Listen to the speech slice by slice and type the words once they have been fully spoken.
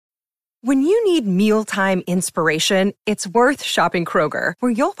When you need mealtime inspiration, it's worth shopping Kroger,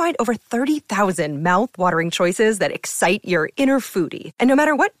 where you'll find over 30,000 mouth-watering choices that excite your inner foodie. And no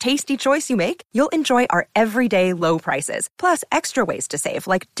matter what tasty choice you make, you'll enjoy our everyday low prices, plus extra ways to save,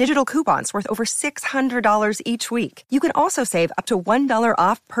 like digital coupons worth over $600 each week. You can also save up to $1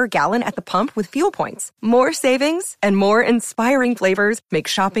 off per gallon at the pump with fuel points. More savings and more inspiring flavors make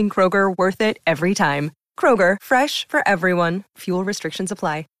shopping Kroger worth it every time. Kroger, fresh for everyone. Fuel restrictions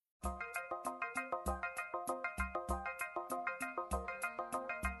apply.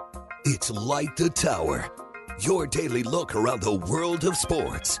 It's Light the Tower, your daily look around the world of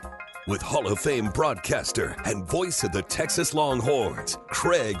sports. With Hall of Fame broadcaster and voice of the Texas Longhorns,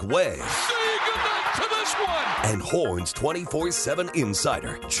 Craig Way. Say goodnight to this one! And Horns 24/7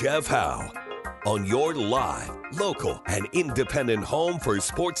 insider, Jeff Howe. On your live, local, and independent home for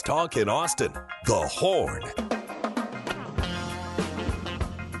sports talk in Austin, The Horn.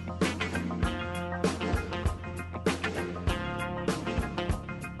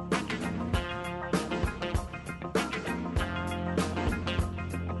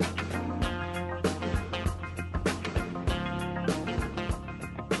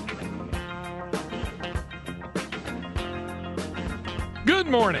 Good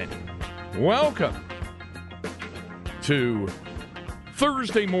morning. Welcome to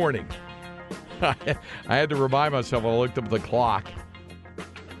Thursday morning. I had to remind myself when I looked up the clock,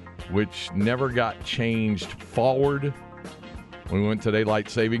 which never got changed forward when we went to daylight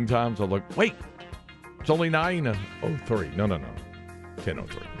saving time. So I looked, wait, it's only 9:03. No.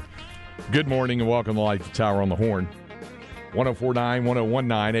 10:03. Good morning and welcome to Light the Tower on the Horn. 104.9,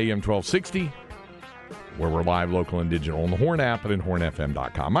 101.9, AM 1260. Where we're live, local, and digital on the Horn app and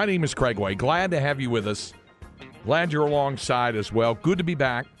hornfm.com. My name is Craig Way. Glad to have you with us. Glad you're alongside as well. Good to be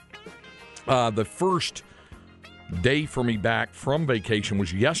back. The first day for me back from vacation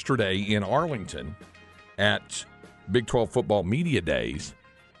was yesterday in Arlington at Big 12 Football Media Days,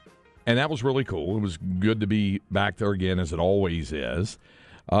 and that was really cool. It was good to be back there again, as it always is,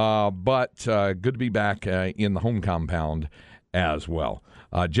 but good to be back in the home compound as well.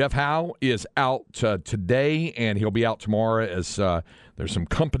 Jeff Howe is out today, and he'll be out tomorrow as there's some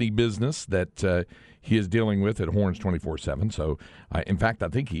company business that he is dealing with at Horns 24/7. So, in fact, I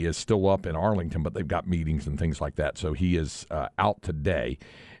think he is still up in Arlington, but they've got meetings and things like that. So he is out today,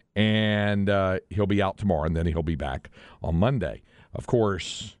 and he'll be out tomorrow, and then he'll be back on Monday. Of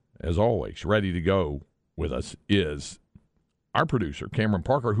course, as always, ready to go with us is our producer, Cameron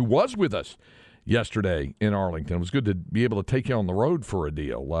Parker, who was with us yesterday in Arlington. It was good to be able to take you on the road for a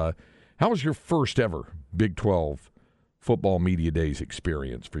deal. How was your first ever Big 12 Football Media Days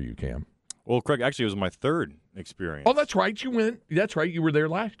experience for you, Cam? Well, Craig, actually, it was my third experience. Oh, that's right. You went. That's right. You were there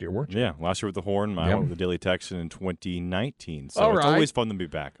last year, weren't you? Yeah, last year with the Horn. I went with the Daily Texan in 2019. So All it's right. always fun to be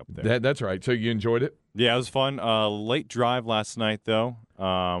back up there. That's right. So you enjoyed it? Yeah, it was fun. Late drive last night, though.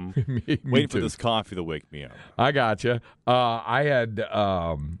 Me waiting too. for this coffee to wake me up. I gotcha. I had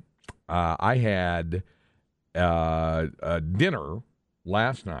dinner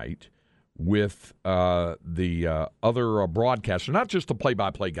last night with the other broadcasters, not just the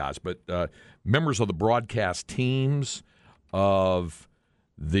play-by-play guys, but members of the broadcast teams of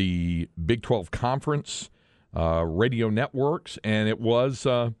the Big 12 Conference radio networks, and it was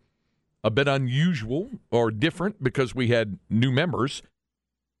a bit unusual or different because we had new members.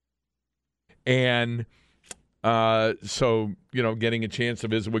 And so, getting a chance to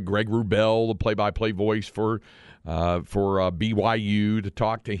visit with Greg Wrubell, the play-by-play voice for BYU, to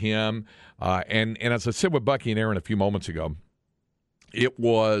talk to him. And as I said with Bucky and Aaron a few moments ago, it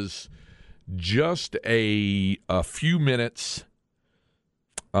was just a few minutes.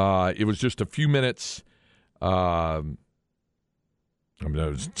 It was just a few minutes. I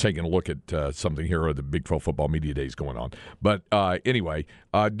was taking a look at something here at the Big 12 Football Media Days going on. But anyway,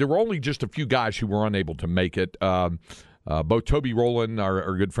 there were only just a few guys who were unable to make it. Both Toby Rowland,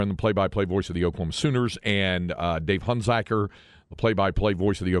 our good friend, the play-by-play voice of the Oklahoma Sooners, and Dave Hunziker, the play-by-play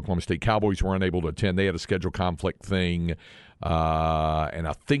voice of the Oklahoma State Cowboys, were unable to attend. They had a schedule conflict thing. And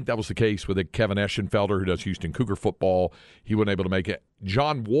I think that was the case with Kevin Eschenfelder, who does Houston Cougar football. He wasn't able to make it.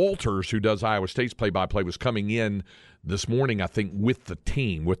 John Walters, who does Iowa State's play-by-play, was coming in this morning, I think, with the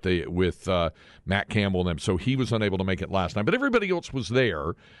team, with Matt Campbell and them. So he was unable to make it last night. But everybody else was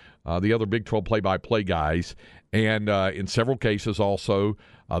there, the other Big 12 play-by-play guys. And in several cases also,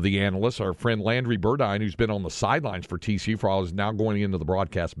 the analysts, our friend Landry Burdine, who's been on the sidelines for TCU for all, is now going into the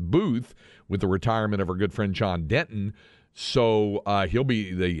broadcast booth with the retirement of our good friend John Denton. So he'll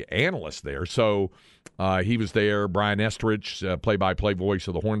be the analyst there. So he was there. Brian Estrich, play-by-play voice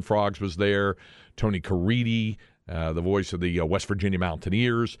of the Horned Frogs, was there. Tony Caridi, the voice of the West Virginia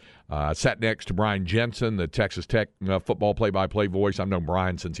Mountaineers. Sat next to Brian Jensen, the Texas Tech football play-by-play voice. I've known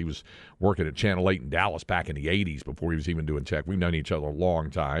Brian since he was working at Channel 8 in Dallas back in the 80s before he was even doing Tech. We've known each other a long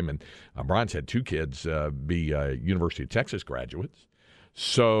time, and Brian's had 2 kids be University of Texas graduates.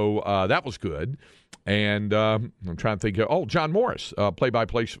 So that was good. And I'm trying to think John Morris,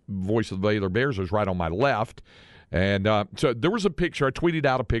 play-by-play voice of the Baylor Bears, was right on my left. And so there was a picture. I tweeted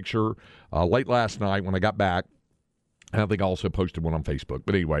out a picture late last night when I got back. I think I also posted one on Facebook.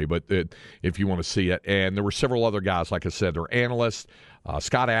 But anyway, if you want to see it. And there were several other guys, like I said, they're analysts.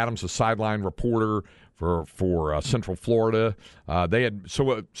 Scott Adams, a sideline reporter for Central Florida. They had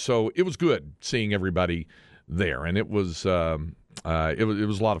so it was good seeing everybody there, and it was a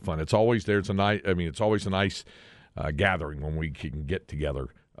lot of fun. It's always there. It's always a nice gathering when we can get together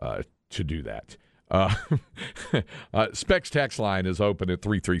to do that. Specs text line is open at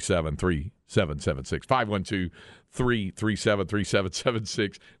 337-3776,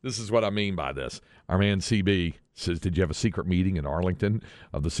 512-337-3776. This is what I mean by this. Our man CB says, did you have a secret meeting in Arlington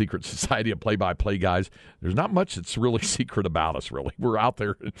of the Secret Society of Play-by-Play Guys? There's not much that's really secret about us, really. We're out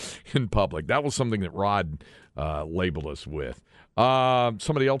there in public. That was something that Rod labeled us with.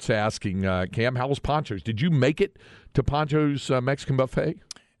 Somebody else asking, Cam, how was Poncho's? Did you make it to Poncho's Mexican Buffet?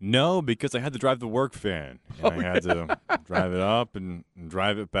 No, because I had to drive the work van. And I had to drive it up and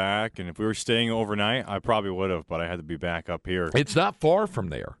drive it back. And if we were staying overnight, I probably would have, but I had to be back up here. It's not far from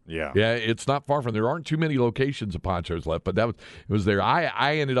there. Yeah. Yeah, it's not far from there. There aren't too many locations of Poncho's left, but it was there.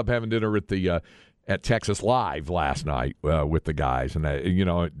 I ended up having dinner at Texas Live last night with the guys. And,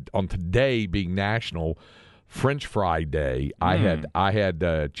 on today being National French Fry Day, I had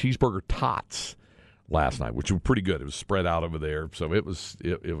cheeseburger tots last night, which were pretty good. It was spread out over there, so it was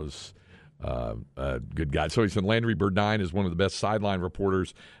a good guy. So he said Landry Burdine is one of the best sideline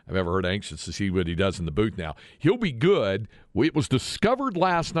reporters I've ever heard. Anxious to see what he does in the booth now. He'll be good. It was discovered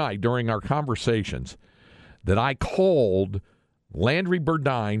last night during our conversations that I called Landry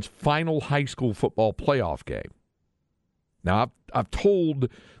Burdine's final high school football playoff game. Now, I've told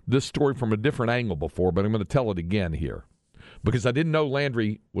this story from a different angle before, but I'm going to tell it again here because I didn't know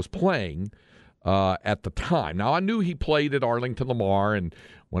Landry was playing at the time. Now, I knew he played at Arlington Lamar, and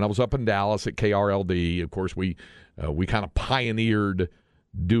when I was up in Dallas at KRLD, of course, we kind of pioneered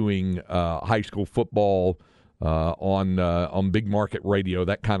doing high school football on big market radio,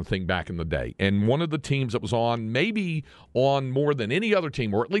 that kind of thing back in the day. And one of the teams that was on, maybe on more than any other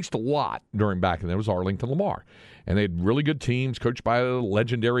team, or at least a lot during back in there, was Arlington Lamar. And they had really good teams coached by a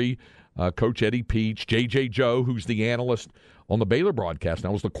legendary Coach Eddie Peach, J.J. Joe, who's the analyst on the Baylor broadcast. And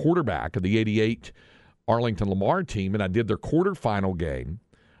I was the quarterback of the 88 Arlington Lamar team, and I did their quarterfinal game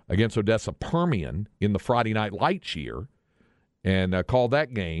against Odessa Permian in the Friday Night Lights year and called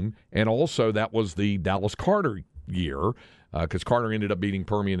that game. And also that was the Dallas Carter year because Carter ended up beating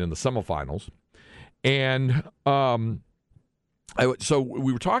Permian in the semifinals. And so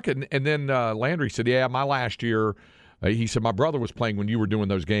we were talking, and then Landry said, yeah, my last year, he said, my brother was playing when you were doing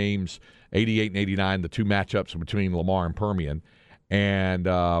those games, 88 and 89, the two matchups between Lamar and Permian. And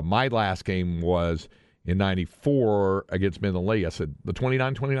my last game was in 94 against Midland Lee. I said, the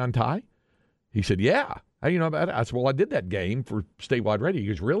 29-29 tie? He said, yeah. How do you know about it? I said, well, I did that game for statewide radio. He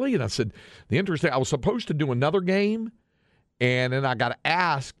goes, really? And I said, I was supposed to do another game, and then I got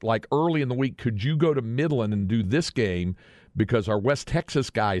asked, like early in the week, could you go to Midland and do this game because our West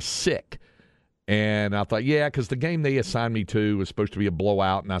Texas guy is sick? And I thought, yeah, because the game they assigned me to was supposed to be a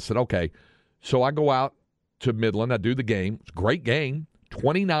blowout. And I said, okay. So I go out to Midland. I do the game. It's a great game.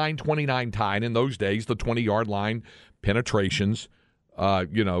 29-29 tie. And in those days, the 20-yard line penetrations,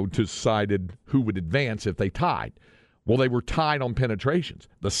 decided who would advance if they tied. Well, they were tied on penetrations.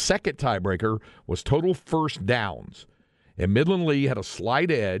 The second tiebreaker was total first downs. And Midland Lee had a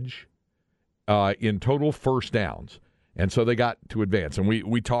slight edge in total first downs. And so they got to advance. And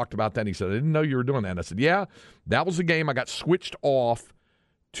we talked about that. And he said, I didn't know you were doing that. And I said, yeah, that was the game. I got switched off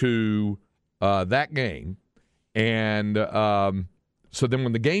to that game. And so then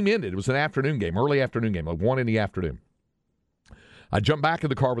when the game ended, it was an afternoon game, early afternoon game, like 1 in the afternoon. I jumped back in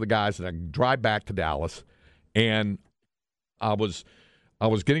the car with the guys, and I drive back to Dallas. And I was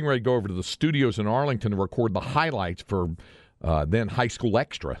getting ready to go over to the studios in Arlington to record the highlights for then High School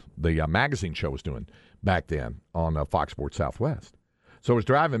Extra, the magazine show was doing back then on Fox Sports Southwest. So I was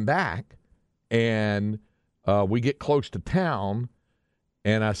driving back, and we get close to town,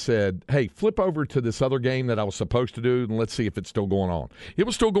 and I said, hey, flip over to this other game that I was supposed to do, and let's see if it's still going on. It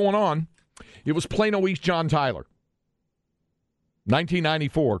was still going on. It was Plano East John Tyler.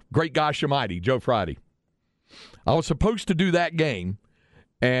 1994, Great Gosh Almighty, Joe Friday. I was supposed to do that game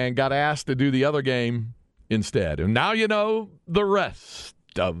and got asked to do the other game instead. And now you know the rest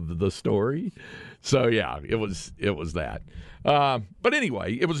of the story. So, yeah, it was that. But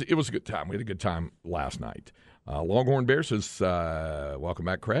anyway, it was a good time. We had a good time last night. Longhorn Bear says, welcome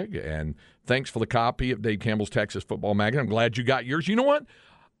back, Craig, and thanks for the copy of Dave Campbell's Texas Football Magazine. I'm glad you got yours. You know what?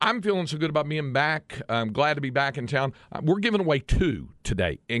 I'm feeling so good about being back. I'm glad to be back in town. We're giving away 2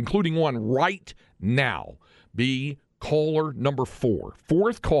 today, including one right now. Be caller number 4.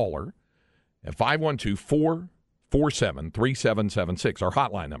 4th caller at 512-447-3776, our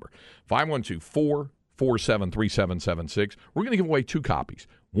hotline number, 512-447-3776. We're going to give away 2 copies,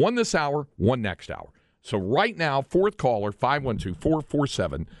 one this hour, one next hour. So right now, 4th caller,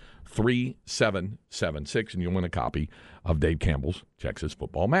 512-447-3776, and you'll win a copy of Dave Campbell's Texas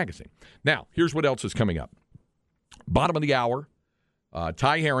Football Magazine. Now, here's what else is coming up. Bottom of the hour,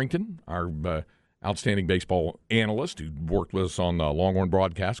 Ty Harrington, our outstanding baseball analyst who worked with us on the Longhorn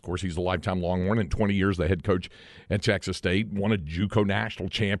broadcast. Of course, he's a lifetime Longhorn, and 20 years the head coach at Texas State. Won a JUCO national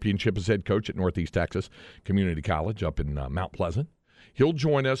championship as head coach at Northeast Texas Community College up in Mount Pleasant. He'll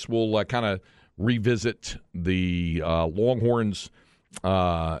join us. We'll kind of revisit the Longhorns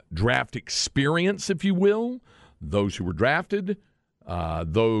draft experience, if you will, those who were drafted,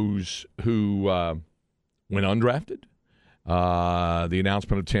 those who went undrafted, the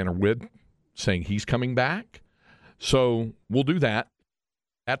announcement of Tanner Witt saying he's coming back. So we'll do that.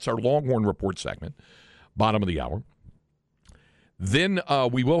 That's our Longhorn Report segment, bottom of the hour. Then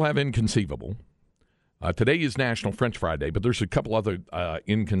we will have Inconceivable. Today is National French Fry Day, but there's a couple other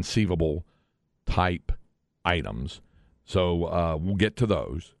inconceivable type items. So we'll get to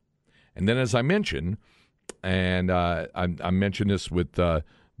those. And then as I mentioned, and I mentioned this with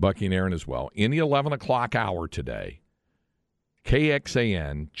Bucky and Aaron as well, in the 11 o'clock hour today,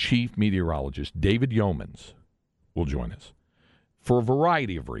 KXAN Chief Meteorologist David Yeomans will join us for a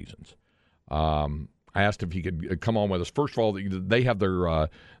variety of reasons. I asked if he could come on with us. First of all, they have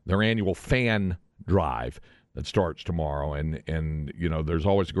their annual fan drive that starts tomorrow, and you know there's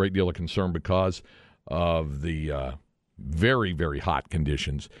always a great deal of concern because of the very, very hot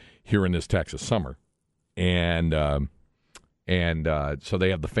conditions here in this Texas summer, and so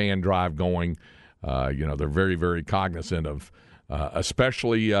they have the fan drive going. They're very, very cognizant of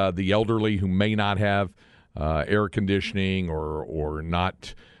especially the elderly who may not have air conditioning or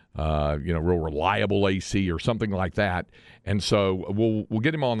not real reliable AC or something like that. And so we'll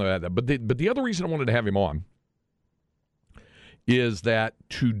get him on that. But the other reason I wanted to have him on is that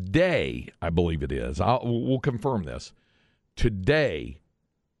today, I believe it is, we'll confirm this, today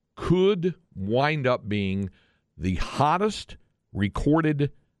could wind up being the hottest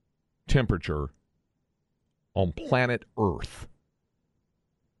recorded temperature on planet Earth,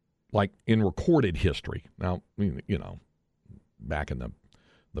 like in recorded history. Now, you know, back in the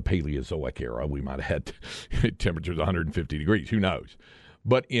Paleozoic era, we might have had temperatures 150 degrees. Who knows?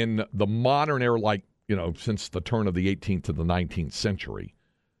 But in the modern era, like, you know, since the turn of the 18th to the 19th century,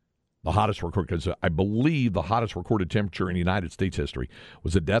 the hottest recorded, because I believe the hottest recorded temperature in United States history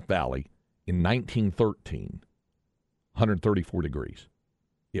was at Death Valley in 1913, 134 degrees.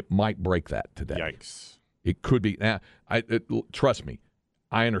 It might break that today. Yikes. It could be. Now, trust me,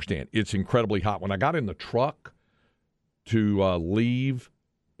 I understand. It's incredibly hot. When I got in the truck to leave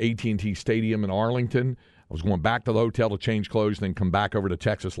AT&T Stadium in Arlington, I was going back to the hotel to change clothes, then come back over to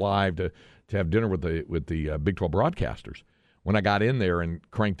Texas Live to have dinner with the Big 12 broadcasters. When I got in there and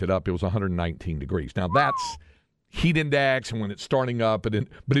cranked it up, it was 119 degrees. Now, that's heat index, and when it's starting up, but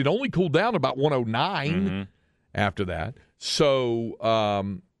it only cooled down about 109 after that. So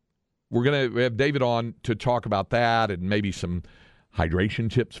we're going to have David on to talk about that and maybe some hydration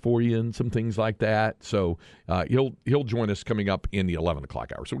tips for you and some things like that. So he'll join us coming up in the 11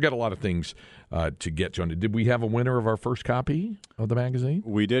 o'clock hour. So we've got a lot of things to get to. Did we have a winner of our first copy of the magazine?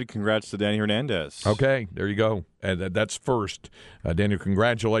 We did. Congrats to Danny Hernandez. Okay, there you go. And that's first. Daniel,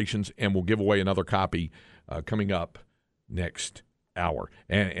 congratulations, and we'll give away another copy coming up next hour.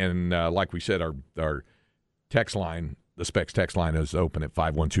 And like we said, our text line, the Specs text line, is open at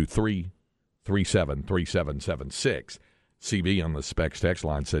 512-337-3776. CB on the Specs text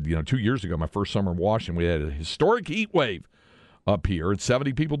line said, 2 years ago, my first summer in Washington, we had a historic heat wave up here, and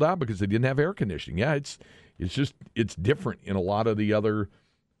 70 people died because they didn't have air conditioning. Yeah, it's different in a lot of the other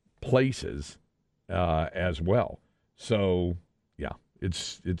places as well. So yeah,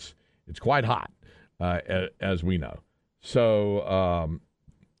 it's quite hot as we know. So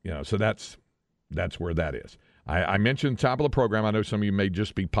so that's where that is. I mentioned top of the program. I know some of you may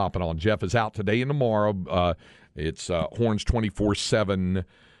just be popping on. Jeff is out today and tomorrow. It's Horns 24/7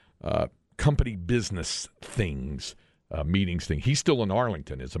 company business things, meetings thing. He's still in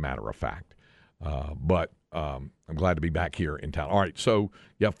Arlington, as a matter of fact. But I'm glad to be back here in town. All right, so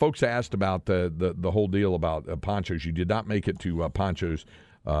yeah, folks asked about the whole deal about Pancho's. You did not make it to Pancho's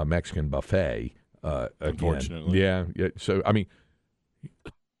Mexican buffet. Again. Unfortunately, yeah. So I mean,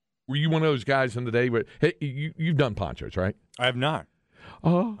 were you one of those guys in the day where hey, you've done Pancho's, right? I have not.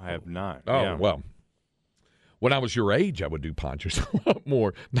 Oh, I have not. Oh, yeah. Well. When I was your age, I would do Pancho's a lot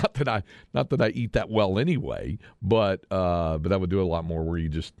more. Not that I eat that well anyway, but I would do a lot more where you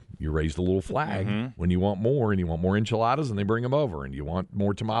raise the little flag when you want more, and you want more enchiladas, and they bring them over, and you want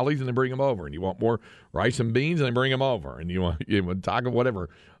more tamales, and they bring them over, and you want more rice and beans, and they bring them over, and you want taco, whatever,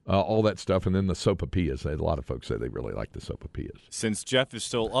 all that stuff, and then the sopapillas. A lot of folks say they really like the sopapillas. Since Jeff is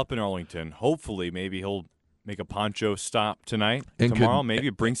still up in Arlington, hopefully maybe he'll make a Pancho stop tonight, and tomorrow. Maybe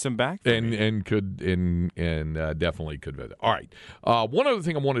bring some back, and definitely could visit. All right. One other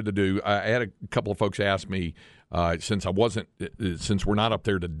thing I wanted to do, I had a couple of folks ask me since we're not up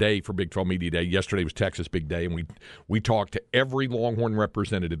there today for Big 12 Media Day. Yesterday was Texas Big Day, and we talked to every Longhorn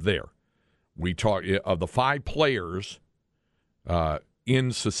representative there. We talked of the 5 players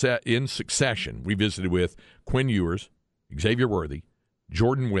in succession. We visited with Quinn Ewers, Xavier Worthy,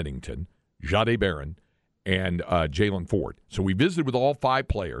 Jordan Whittington, Jahdae Barron, and Jalen Ford. So we visited with all 5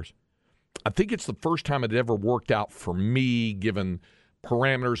 players. I think it's the first time it ever worked out for me, given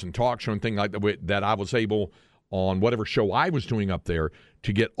parameters and talk show and things like that, that I was able, on whatever show I was doing up there,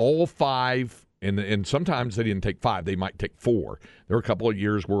 to get all 5, and sometimes they didn't take 5. They might take 4. There were a couple of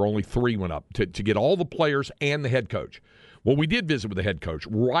years where only 3 went up, to get all the players and the head coach. Well, we did visit with the head coach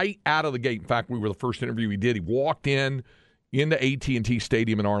right out of the gate. In fact, we were the first interview we did. He walked into AT&T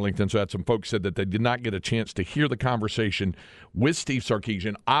Stadium in Arlington, so had some folks said that they did not get a chance to hear the conversation with Steve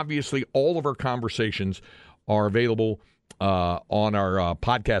Sarkisian. Obviously, all of our conversations are available on our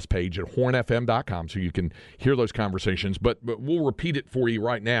podcast page at hornfm.com, so you can hear those conversations. But we'll repeat it for you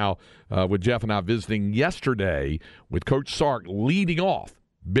right now with Jeff and I visiting yesterday with Coach Sark leading off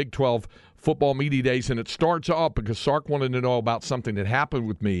Big 12 Football Media Days. And it starts off because Sark wanted to know about something that happened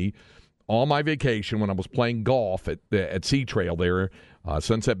with me on my vacation when I was playing golf at Sea Trail there,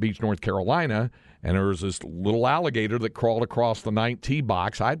 Sunset Beach, North Carolina, and there was this little alligator that crawled across the 9th tee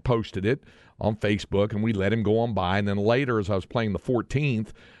box. I'd posted it on Facebook, and we let him go on by. And then later, as I was playing the 14th,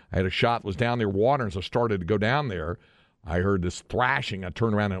 I had a shot that was down there water, and as I started to go down there, I heard this thrashing. I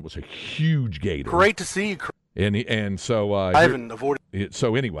turned around, and it was a huge gator. Great to see you. And so I haven't avoided it.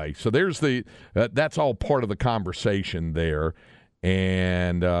 So anyway, so there's that's all part of the conversation there.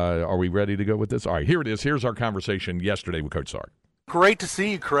 And are we ready to go with this? All right, here it is. Here's our conversation yesterday with Coach Sark. Great to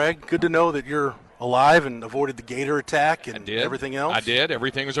see you, Craig. Good to know that you're alive and avoided the gator attack and everything else. I did.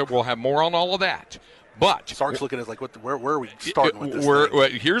 Everything was. We'll have more on all of that. But Sark's looking at us like, where are we starting with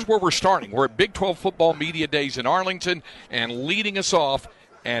this? Here's where we're starting. We're at Big 12 Football Media Days in Arlington, and leading us off,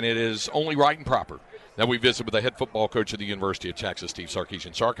 and it is only right and proper that we visit with the head football coach of the University of Texas, Steve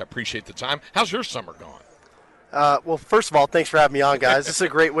Sarkisian. Sark, I appreciate the time. How's your summer going? Well, first of all, thanks for having me on, guys. This is a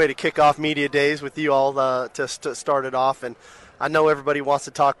great way to kick off Media Days with you all to start it off. And I know everybody wants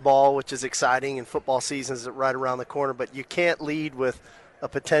to talk ball, which is exciting, and football season is right around the corner. But you can't lead with a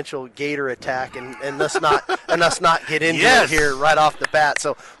potential gator attack and us not get into it here right off the bat.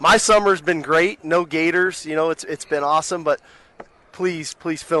 So my summer's been great. No gators. You know, it's been awesome. But please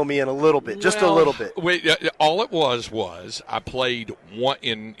fill me in a little bit, just a little bit. All it was I played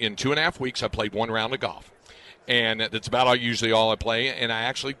in 2.5 weeks. I played 1 round of golf. And that's about usually all I play. And I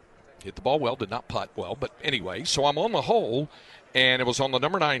actually hit the ball well, did not putt well. But anyway, so I'm on the hole, and it was on the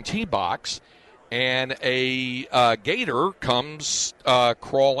number 9 tee box, and a gator comes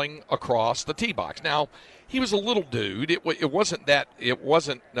crawling across the tee box. Now, he was a little dude. It wasn't that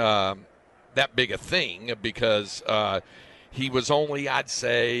big a thing because he was only, I'd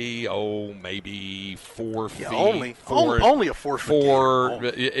say, maybe 4 feet. Only a 4 foot.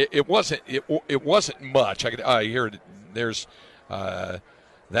 It wasn't much. I hear there's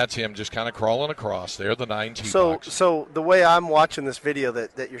that's him just kind of crawling across there, the 9 tee box. So the way I'm watching this video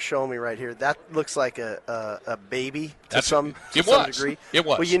that you're showing me right here, that looks like a baby to some degree. It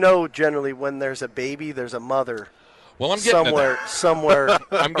was. Well, you know, generally when there's a baby, there's a mother. Well, I'm getting somewhere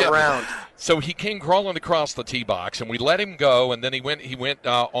I'm around. So he came crawling across the tee box, and we let him go, and then he went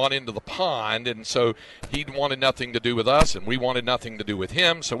on into the pond, and so he wanted nothing to do with us, and we wanted nothing to do with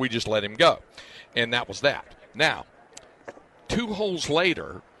him, so we just let him go, and that was that. Now, 2 holes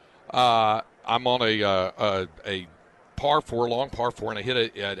later, I'm on a par 4, long par 4, and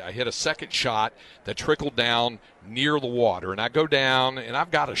I hit a second shot that trickled down near the water, and I go down, and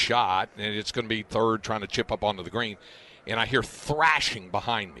I've got a shot, and it's going to be third, trying to chip up onto the green, and I hear thrashing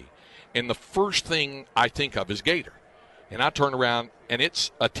behind me, and the first thing I think of is gator, and I turn around, and it's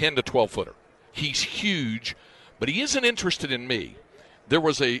a 10 to 12 footer. He's huge, but he isn't interested in me. There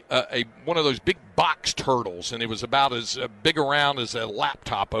was a one of those big box turtles, and it was about as big around as a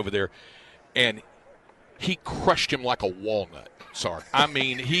laptop over there, and he crushed him like a walnut. Sorry. I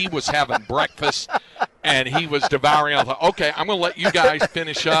mean, he was having breakfast, and he was devouring. I thought, okay, I'm going to let you guys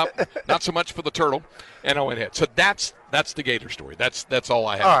finish up. Not so much for the turtle. And I went ahead. So that's the Gator story. That's all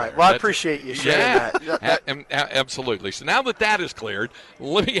I have. All right. There. Well, I appreciate you sharing that. Absolutely. So now that is cleared,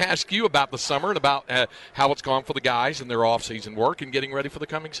 let me ask you about the summer and about how it's gone for the guys and their off-season work and getting ready for the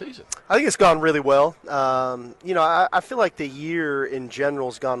coming season. I think it's gone really well. I feel like the year in general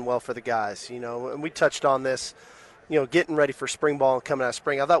has gone well for the guys. And we touched on this. Getting ready for spring ball and coming out of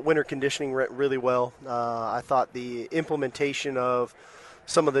spring. I thought winter conditioning went really well. I thought the implementation of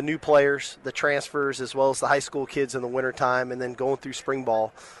some of the new players, the transfers, as well as the high school kids in the wintertime, and then going through spring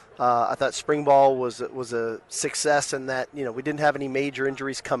ball. I thought spring ball was a success in that, we didn't have any major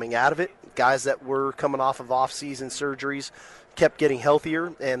injuries coming out of it. Guys that were coming off of off-season surgeries kept getting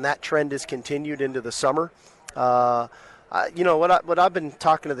healthier, and that trend has continued into the summer. What I've been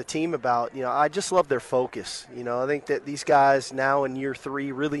talking to the team about, I just love their focus. I think that these guys now in year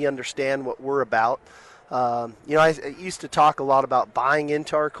 3 really understand what we're about. I used to talk a lot about buying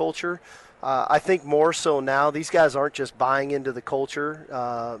into our culture. I think more so now, these guys aren't just buying into the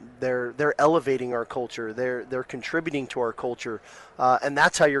culture. They're elevating our culture. They're contributing to our culture, and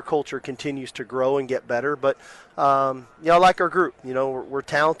that's how your culture continues to grow and get better. But I like our group. We're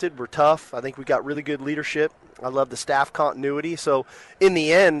talented. We're tough. I think we got really good leadership. I love the staff continuity. So in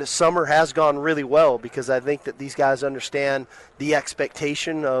the end, summer has gone really well because I think that these guys understand the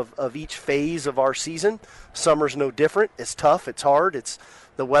expectation of each phase of our season. Summer's no different. It's tough. It's hard.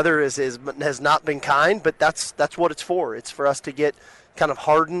 The weather has not been kind, but that's what it's for. It's for us to get kind of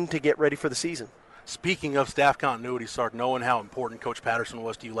hardened to get ready for the season. Speaking of staff continuity, Sark, knowing how important Coach Patterson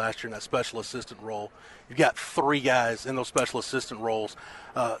was to you last year in that special assistant role, you've got 3 guys in those special assistant roles.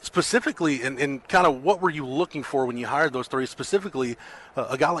 Specifically, and kind of what were you looking for when you hired those 3? Specifically,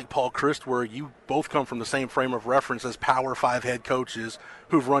 a guy like Paul Christ, where you both come from the same frame of reference as Power 5 head coaches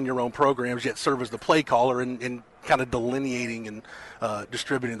who've run your own programs, yet serve as the play caller and kind of delineating and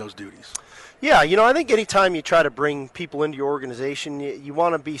distributing those duties. Yeah, I think anytime you try to bring people into your organization, you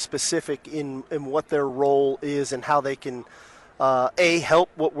want to be specific in what their role is and how they can, A, help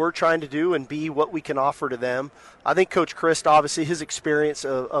what we're trying to do, and B, what we can offer to them. I think Coach Christ, obviously, his experience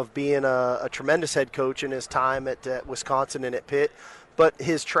of being a tremendous head coach in his time at Wisconsin and at Pitt, but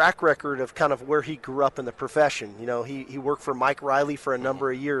his track record of kind of where he grew up in the profession. He worked for Mike Riley for a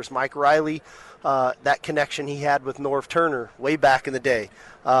number of years. Mike Riley, that connection he had with Norv Turner way back in the day.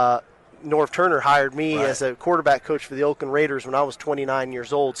 Norv Turner hired me as a quarterback coach for the Oakland Raiders when I was 29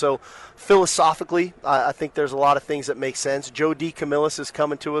 years old. So philosophically, I think there's a lot of things that make sense. Joe DeCamillis is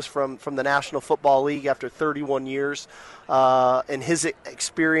coming to us from the National Football League after 31 years. And his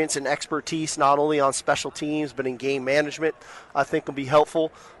experience and expertise, not only on special teams but in game management, I think will be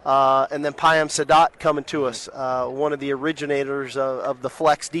helpful. And then Payam Sadat coming to us, one of the originators of the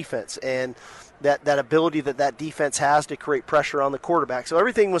flex defense. And that ability that defense has to create pressure on the quarterback. So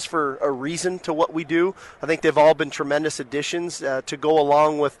everything was for a reason to what we do. I think they've all been tremendous additions to go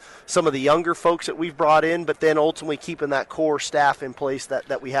along with some of the younger folks that we've brought in, but then ultimately keeping that core staff in place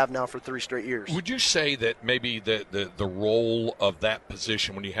that we have now for 3 straight years. Would you say that maybe the role of that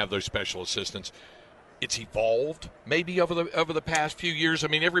position when you have those special assistants, it's evolved maybe over the past few years? I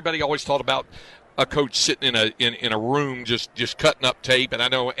mean, everybody always thought about a coach sitting in a room just cutting up tape, and I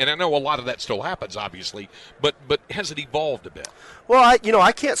know a lot of that still happens, obviously, but has it evolved a bit? Well,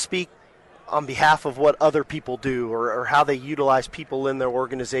 I can't speak on behalf of what other people do or how they utilize people in their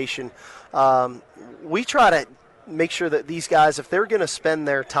organization. We try to make sure that these guys, if they're going to spend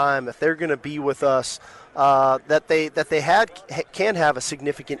their time, if they're going to be with us, that they can have a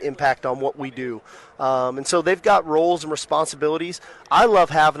significant impact on what we do. And so they've got roles and responsibilities. I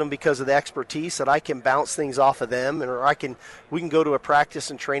love having them because of the expertise that I can bounce things off of them, or we can go to a practice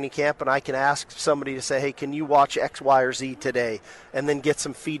and training camp and I can ask somebody to say, hey, can you watch X, Y, or Z today? And then get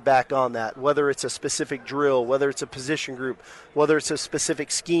some feedback on that, whether it's a specific drill, whether it's a position group, whether it's a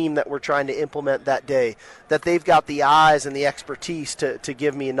specific scheme that we're trying to implement that day, that they've got the eyes and the expertise to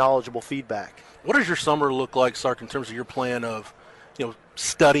give me knowledgeable feedback. What does your summer look like, Sark, in terms of your plan of,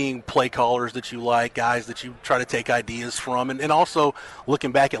 studying play callers that you like, guys that you try to take ideas from, and also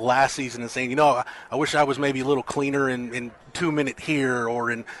looking back at last season and saying, I wish I was maybe a little cleaner in 2-minute here or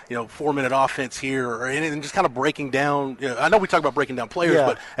in 4-minute offense here, and just kind of breaking down. I know we talk about breaking down players,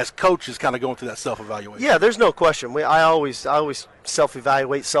 but as coaches, kind of going through that self-evaluation. Yeah, there's no question. I always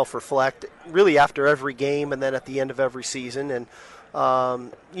self-evaluate, self-reflect, really after every game and then at the end of every season. And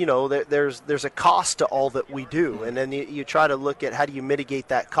there's a cost to all that we do, and then you try to look at how do you mitigate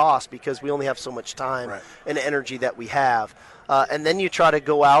that cost, because we only have so much time and energy that we have. And then you try to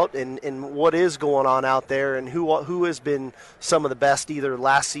go out and what is going on out there, and who has been some of the best either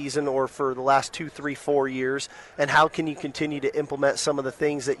last season or for the last 2, 3, 4 years, and how can you continue to implement some of the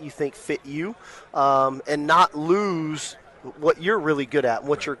things that you think fit you, and not lose what you're really good at,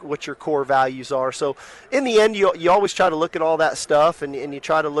 what your core values are. So in the end, you always try to look at all that stuff, and you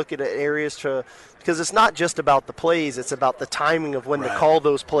try to look at areas because it's not just about the plays, it's about the timing of when to call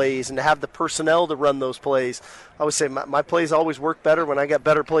those plays and to have the personnel to run those plays. I would say my plays always work better when I got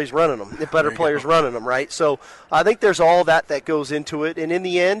better plays running them, better players running them, right? So I think there's all that goes into it, and in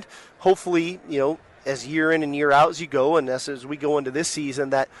the end, hopefully, as year in and year out as you go, and as we go into this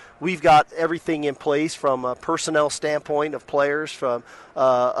season, that we've got everything in place from a personnel standpoint of players, from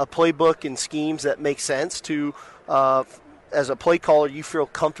a playbook and schemes that make sense to as a play caller, you feel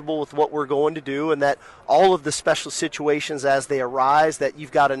comfortable with what we're going to do, and that all of the special situations as they arise, that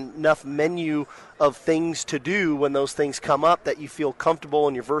you've got enough menu of things to do when those things come up that you feel comfortable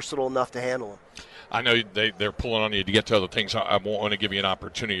and you're versatile enough to handle them. I know they're pulling on you to get to other things. I want to give you an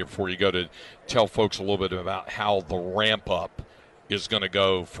opportunity before you go to tell folks a little bit about how the ramp-up is going to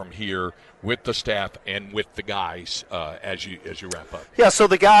go from here with the staff and with the guys as you wrap up. Yeah, so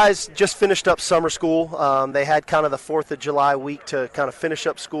the guys just finished up summer school. They had kind of the 4th of July week to kind of finish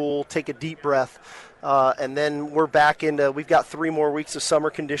up school, take a deep breath. And then we're back we've got 3 more weeks of summer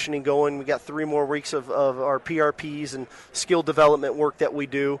conditioning going. We got 3 more weeks of our PRPs and skill development work that we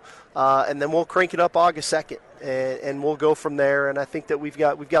do. And then we'll crank it up August 2nd. And we'll go from there. And I think that we've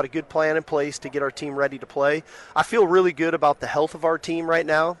got a good plan in place to get our team ready to play. I feel really good about the health of our team right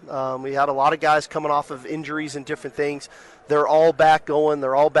now. We had a lot of guys coming off of injuries and different things. They're all back going.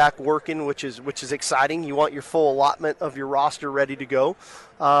 They're all back working, which is exciting. You want your full allotment of your roster ready to go.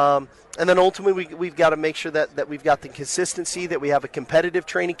 And then ultimately we've got to make sure that we've got the consistency, that we have a competitive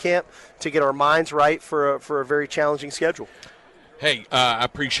training camp to get our minds right for a very challenging schedule. Hey, I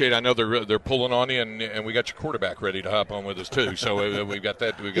appreciate it. I know they're pulling on you, and we got your quarterback ready to hop on with us, too. So we've got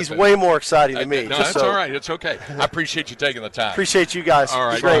that. He's way more exciting than me. No, that's all right. It's okay. I appreciate you taking the time. Appreciate you guys. All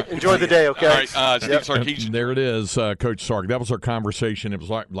right. Great. Enjoy the day, okay? All right. Steve Sarkisian. There it is, Coach Sark. That was our conversation. It was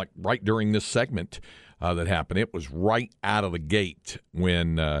like right during this segment that happened. It was right out of the gate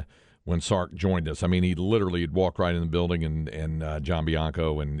when Sark joined us. I mean, he literally had walked right in the building, and John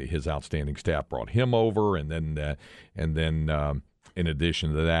Bianco and his outstanding staff brought him over, and then in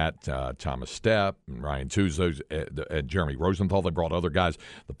addition to that, Thomas Stepp and Ryan Tuzo, Jeremy Rosenthal, they brought other guys,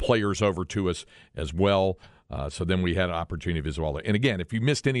 the players over to us as well. So then we had an opportunity to visit all that. And again, if you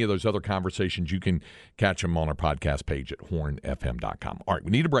missed any of those other conversations, you can catch them on our podcast page at hornfm.com. All right,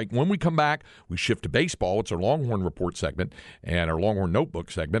 we need a break. When we come back, we shift to baseball. It's our Longhorn Report segment and our Longhorn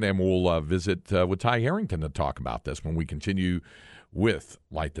Notebook segment, and we'll visit with Ty Harrington to talk about this when we continue with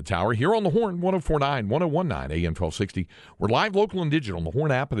Light the Tower here on the Horn, 104.9, 101.9, AM 1260. We're live, local, and digital on the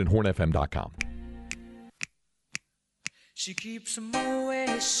Horn app and at hornfm.com. She keeps a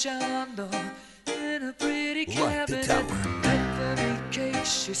Moet Chandon in a pretty Light the cabinet. Tower. Anthony cake,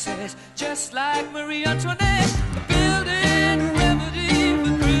 she says, just like Marie Antoinette. A building remedy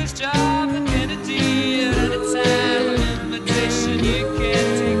for Khrushchev and Kennedy. At any time of invitation, you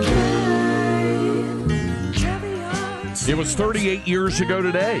can take It was 38 years ago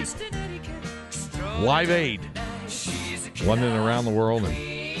today. Live Aid. London and around the world.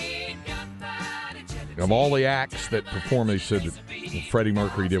 And of all the acts that performed, they said that what Freddie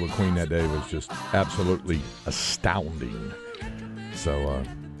Mercury did with Queen that day was just absolutely astounding. So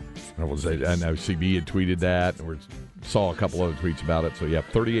I know CB had tweeted that, and we saw a couple other tweets about it. So, yeah,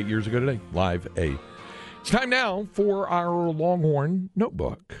 38 years ago today, Live Aid. It's time now for our Longhorn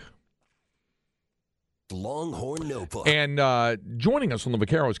Notebook. Longhorn Notebook. And joining us on the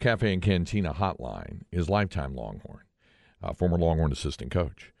Vaqueros Cafe and Cantina hotline is lifetime Longhorn, former Longhorn assistant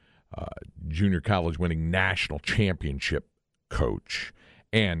coach, junior college winning national championship coach,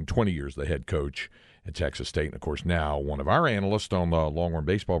 and 20 years the head coach at Texas State. And, of course, now one of our analysts on the Longhorn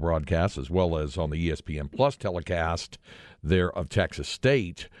baseball broadcast as well as on the ESPN Plus telecast there of Texas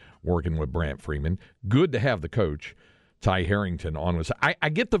State, working with Brant Freeman. Good to have the coach, Ty Harrington, on with us. I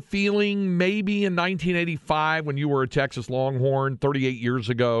get the feeling maybe in 1985 when you were a Texas Longhorn 38 years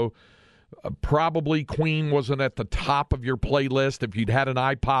ago, probably Queen wasn't at the top of your playlist. If you'd had an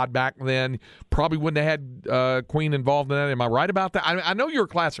iPod back then, probably wouldn't have had Queen involved in that. Am I right about that? I know you're a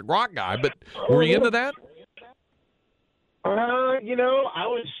classic rock guy, but were you into that? I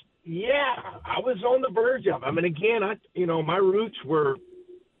was on the verge of it. I mean, again, my roots were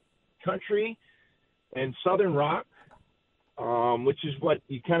country and Southern rock. which is what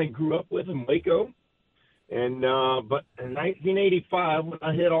you kind of grew up with in Waco. And but in 1985, when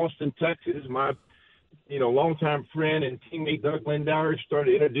I hit Austin, Texas, my longtime friend and teammate Doug Lindauer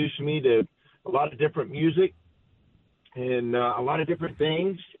started introducing me to a lot of different music and a lot of different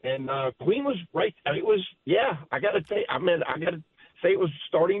things. And Queen was right. It was, I got to say it was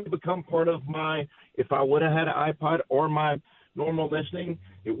starting to become part of my, if I would have had an iPod or my normal listening,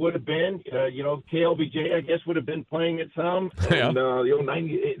 it would have been, KLBJ, I guess, would have been playing it some. Yeah. And the old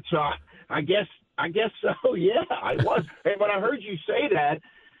 90, so I guess so, yeah, I was. And when I heard you say that,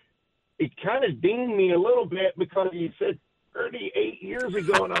 it kind of dinged me a little bit because you said 38 years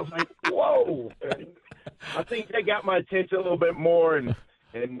ago, and I was like, whoa. And I think they got my attention a little bit more. And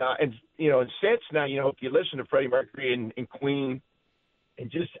since now, if you listen to Freddie Mercury and Queen, and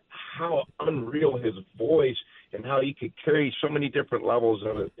just how unreal his voice and how he could carry so many different levels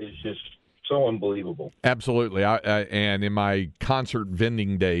of it is just so unbelievable. Absolutely. And in my concert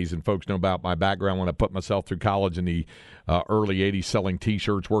vending days, and folks know about my background when I put myself through college in the early 80s selling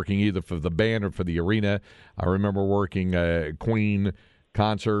T-shirts, working either for the band or for the arena. I remember working a Queen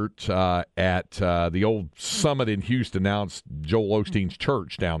concert at the old Summit in Houston. Now it's Joel Osteen's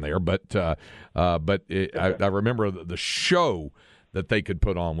church down there. But I remember the show that they could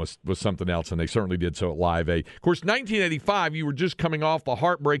put on was something else, and they certainly did so at Live Aid. Of course, 1985, you were just coming off the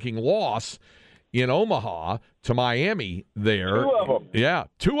heartbreaking loss in Omaha to Miami there. 2 of them. Yeah,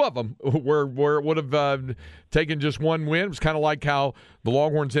 2 of them where it would have taken just one win. It was kind of like how the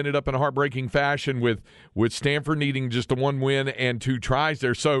Longhorns ended up in a heartbreaking fashion with Stanford needing just a 1 win and 2 tries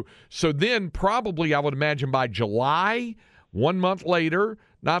there. So then probably I would imagine by July, 1 month later,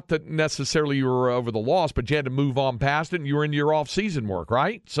 not that necessarily you were over the loss, but you had to move on past it, and you were into your off-season work,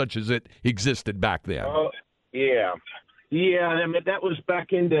 right? Such as it existed back then. Yeah. I mean, that was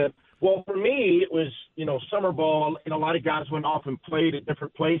back into – well, for me, it was, summer ball. A lot of guys went off and played at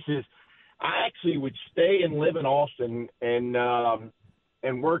different places. I actually would stay and live in Austin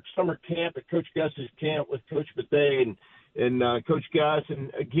and work summer camp at Coach Gus's camp with Coach Bethea and Coach Gus.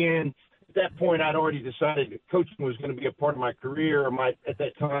 And, again – at that point, I'd already decided that coaching was going to be a part of my career at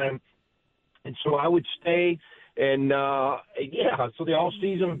that time. And so I would stay and, so the all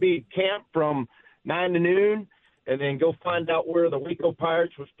season would be camp from 9 to noon and then go find out where the Waco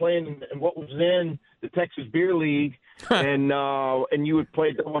Pirates was playing and what was then the Texas Beer League. And you would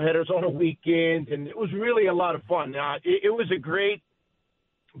play doubleheaders on a weekend. And it was really a lot of fun. Now, it was a great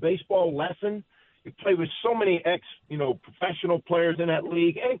baseball lesson. You play with so many professional players in that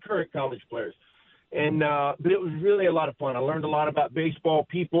league and current college players. And but it was really a lot of fun. I learned a lot about baseball,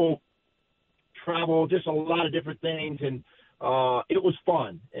 people, travel, just a lot of different things. And it was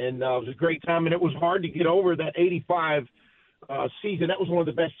fun. And it was a great time. And it was hard to get over that 85 season. That was one of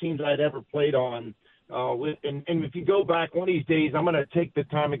the best teams I'd ever played on. And if you go back one of these days, I'm going to take the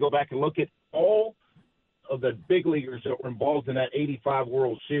time to go back and look at all of the big leaguers that were involved in that 85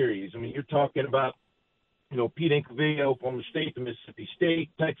 World Series. I mean, you're talking about, Pete Incavilla, Oklahoma State, the Mississippi State,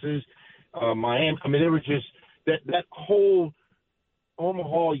 Texas, Miami. I mean, there was just that whole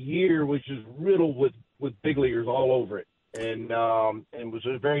Omaha year was just riddled with big leaguers all over it. And it was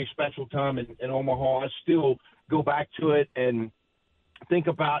a very special time in Omaha. I still go back to it and think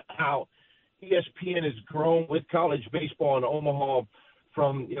about how ESPN has grown with college baseball in Omaha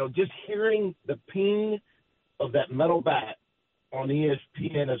from, just hearing the ping of that metal bat on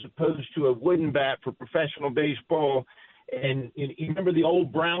ESPN as opposed to a wooden bat for professional baseball. And you remember the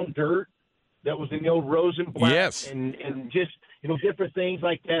old brown dirt that was in the old Rosenblatt? Yes. And just, different things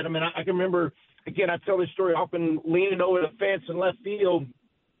like that. I mean, I can remember, again, I tell this story often, leaning over the fence in left field,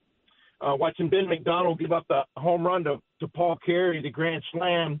 watching Ben McDonald give up the home run to Paul Carey, the grand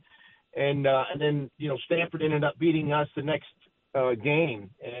slam. And then, Stanford ended up beating us the next game,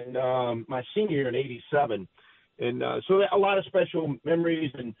 and my senior year in '87, and so a lot of special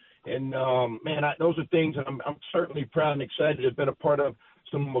memories, and those are things that I'm certainly proud and excited to have been a part of.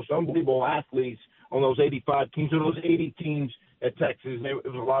 Some of the most unbelievable athletes on those 85 teams, or those 80 teams at Texas. It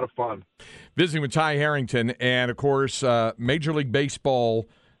was a lot of fun. Visiting with Ty Harrington, and of course, Major League Baseball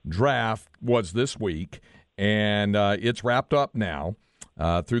draft was this week, and it's wrapped up now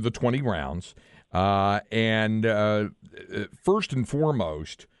through the 20 rounds. First and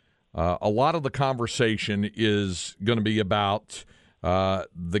foremost, a lot of the conversation is going to be about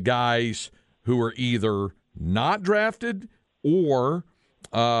the guys who are either not drafted or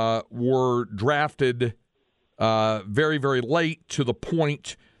were drafted very, very late to the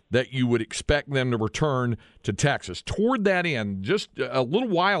point that you would expect them to return to Texas. Toward that end, just a little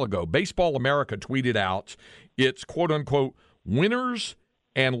while ago, Baseball America tweeted out its quote-unquote winners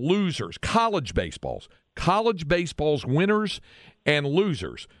and losers, college baseballs, college baseball's winners and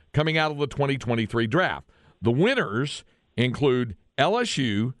losers coming out of the 2023 draft. The winners include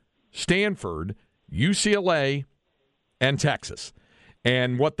LSU, Stanford, UCLA, and Texas.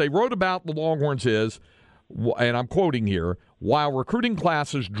 And what they wrote about the Longhorns is, and I'm quoting here, while recruiting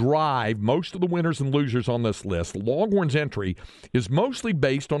classes drive most of the winners and losers on this list, Longhorns' entry is mostly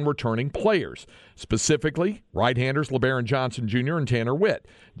based on returning players, specifically right-handers LeBaron Johnson Jr. and Tanner Witt.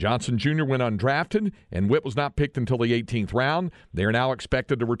 Johnson Jr. went undrafted, and Witt was not picked until the 18th round. They are now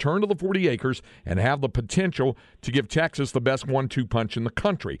expected to return to the 40 acres and have the potential to give Texas the best 1-2 punch in the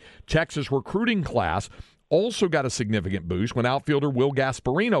country. Texas' recruiting class also got a significant boost when outfielder Will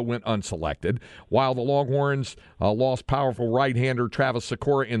Gasparino went unselected, while the Longhorns lost powerful right-hander Travis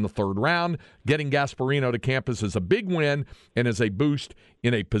Sikora in the third round. Getting Gasparino to campus is a big win and is a boost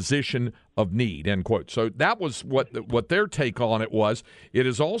in a position of need, end quote. So that was what their take on it was. It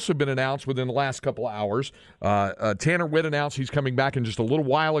has also been announced within the last couple of hours. Tanner Witt announced he's coming back, and just a little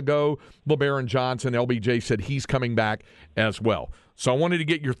while ago, LeBaron Johnson, LBJ, said he's coming back as well. So I wanted to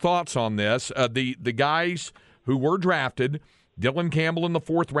get your thoughts on this. The guys who were drafted, Dylan Campbell in the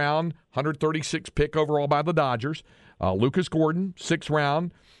 4th round, 136th pick overall by the Dodgers. Lucas Gordon, 6th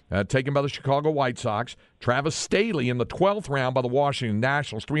round, taken by the Chicago White Sox. Travis Staley in the 12th round by the Washington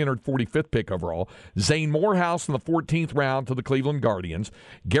Nationals, 345th pick overall. Zane Morehouse in the 14th round to the Cleveland Guardians.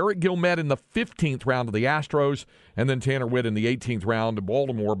 Garrett Gilmet in the 15th round to the Astros. And then Tanner Witt in the 18th round to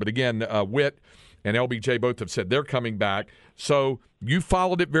Baltimore. But again, Witt and LBJ both have said they're coming back. So you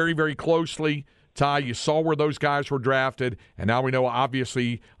followed it very, very closely. Ty, you saw where those guys were drafted, and now we know,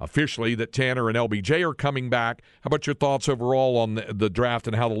 obviously, officially, that Tanner and LBJ are coming back. How about your thoughts overall on the draft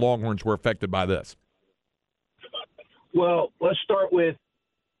and how the Longhorns were affected by this? Well, let's start with,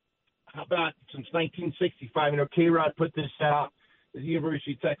 how about since 1965, K-Rod put this out, the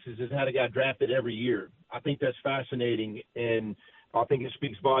University of Texas has had a guy drafted every year. I think that's fascinating, and I think it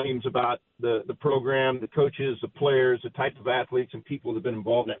speaks volumes about the program, the coaches, the players, the type of athletes and people that have been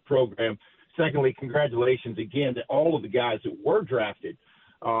involved in that program. Secondly, congratulations again to all of the guys that were drafted.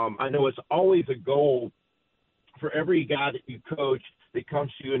 I know it's always a goal for every guy that you coach that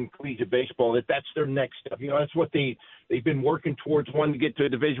comes to you in collegiate baseball, that's their next step. That's what they've been working towards, one, to get to a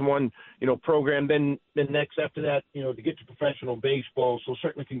Division I, program, then next after that, to get to professional baseball. So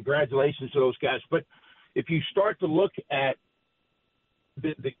certainly congratulations to those guys. But if you start to look at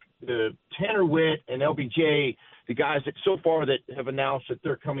the Tanner Witt and LBJ, the guys that so far that have announced that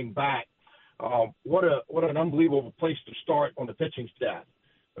they're coming back, what an unbelievable place to start on the pitching staff.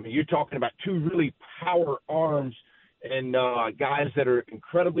 I mean, you're talking about two really power arms and guys that are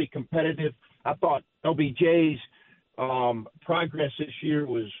incredibly competitive. I thought LBJ's progress this year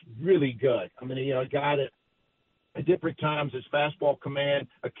was really good. I mean, a guy that at different times his fastball command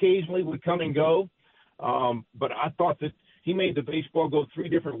occasionally would come and go, but I thought that he made the baseball go 3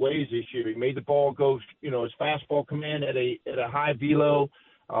 different ways this year. He made the ball go, his fastball command at a high velo,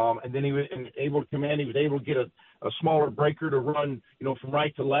 and then he was able to command. He was able to get a smaller breaker to run, from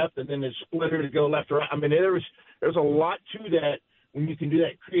right to left, and then his splitter to go left to right. I mean, there's a lot to that when you can do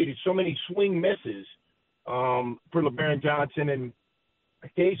that. Created so many swing misses for LeBaron Johnson, and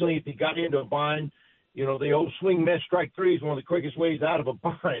occasionally if he got into a bind, the old swing miss strike 3 is one of the quickest ways out of a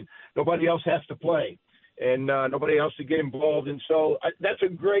bind. Nobody else has to play, and nobody else to get involved. And so that's a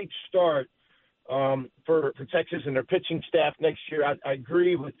great start for Texas and their pitching staff next year. I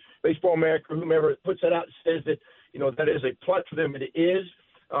agree with Baseball America, whomever puts that out and says that, that is a plus for them. It is.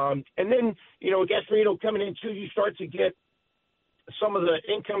 And then, Gasparino coming in too, you start to get some of the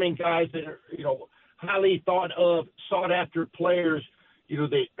incoming guys that are, highly thought of, sought after players.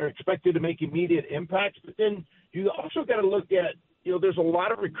 They are expected to make immediate impacts. But then you also got to look at, there's a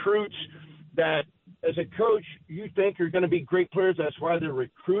lot of recruits that as a coach you think are going to be great players. That's why they're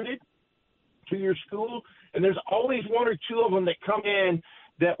recruited to your school. And there's always 1 or 2 of them that come in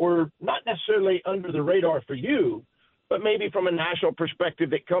that were not necessarily under the radar for you, but maybe from a national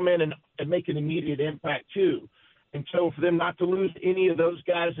perspective that come in and make an immediate impact too. And so for them not to lose any of those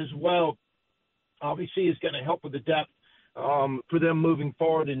guys as well, obviously is going to help with the depth for them moving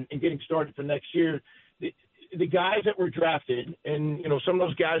forward and getting started for next year. The guys that were drafted, and, some of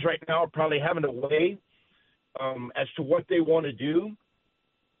those guys right now are probably having to weigh as to what they want to do.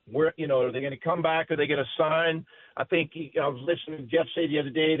 Where, are they going to come back? Are they going to sign? I think I was listening to Jeff say the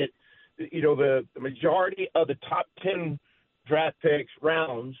other day that, the majority of the top 10 draft picks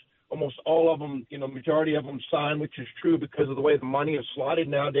rounds, almost all of them, majority of them sign, which is true because of the way the money is slotted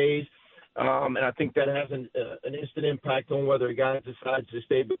nowadays. And I think that has an instant impact on whether a guy decides to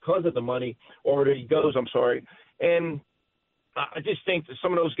stay because of the money or he goes, And I just think that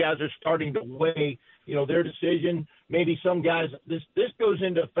some of those guys are starting to weigh, their decision. Maybe some guys, this goes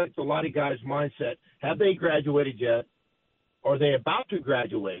into affect a lot of guys' mindset. Have they graduated yet? Are they about to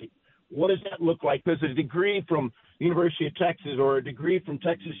graduate? What does that look like? Because a degree from the University of Texas or a degree from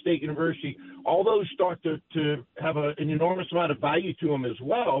Texas State University, all those start to have an enormous amount of value to them as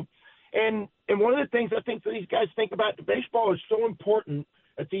well. And one of the things I think that these guys think about, the baseball is so important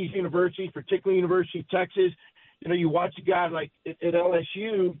at these universities, particularly University of Texas. You watch a guy like at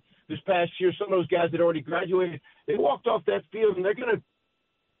LSU this past year, some of those guys that already graduated, they walked off that field and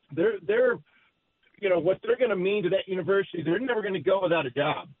they're what they're going to mean to that university. They're never going to go without a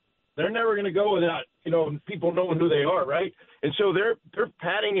job. They're never going to go without, people knowing who they are, right? And so they're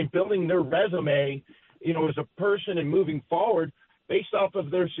padding and building their resume, as a person and moving forward based off of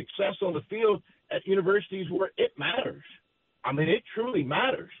their success on the field at universities where it matters. I mean, it truly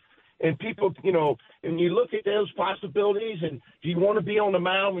matters. And people, and you look at those possibilities, and do you want to be on the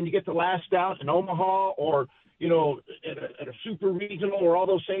mound when you get the last out in Omaha or, at a super regional or all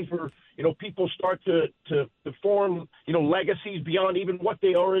those things where, people start to form, legacies beyond even what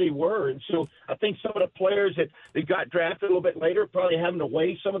they already were. And so I think some of the players that got drafted a little bit later probably having to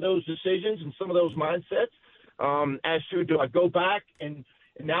weigh some of those decisions and some of those mindsets as to, do I go back? And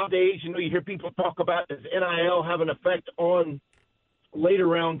nowadays, you hear people talk about does NIL have an effect on later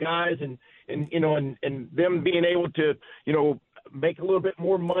round guys and them being able to, make a little bit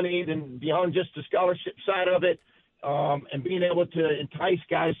more money than beyond just the scholarship side of it, and being able to entice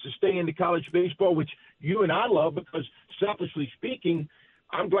guys to stay into college baseball, which you and I love because selfishly speaking,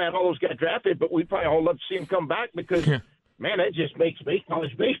 I'm glad all those got drafted, but we probably all love to see them come back because man, that just makes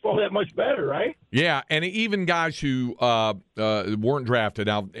college baseball that much better, right? Yeah, and even guys who weren't drafted.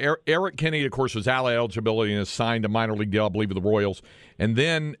 Now, Eric Kennedy, of course, was out of eligibility and is signed a minor league deal, I believe, with the Royals. And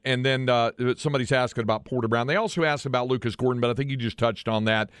then somebody's asking about Porter Brown. They also asked about Lucas Gordon, but I think you just touched on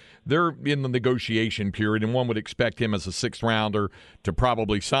that. They're in the negotiation period, and one would expect him as a sixth rounder to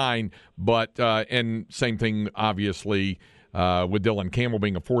probably sign. But and same thing, obviously, with Dylan Campbell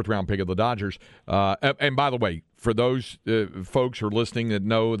being a fourth-round pick of the Dodgers. And by the way, for those folks who are listening that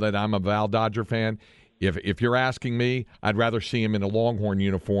know that I'm a Val Dodger fan, if you're asking me, I'd rather see him in a Longhorn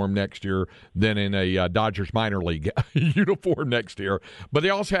uniform next year than in a Dodgers minor league uniform next year. But they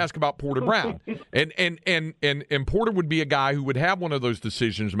also ask about Porter Brown, and Porter would be a guy who would have one of those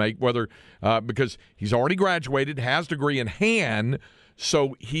decisions to make, whether because he's already graduated, has a degree in hand,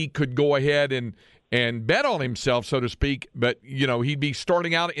 so he could go ahead and bet on himself, so to speak, but, he'd be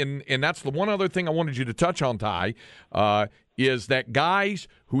starting out, and that's the one other thing I wanted you to touch on, Ty, is that guys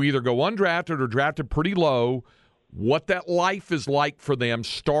who either go undrafted or drafted pretty low, what that life is like for them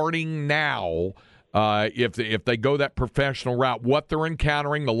starting now, if they go that professional route, what they're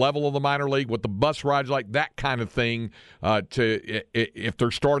encountering, the level of the minor league, what the bus ride's like, that kind of thing, if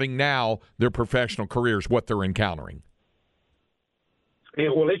they're starting now, their professional careers, what they're encountering. Yeah,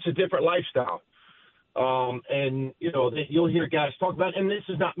 well, it's a different lifestyle. And, you'll hear guys talk about it, and this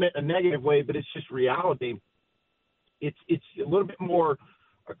is not meant in a negative way, but it's just reality. It's a little bit more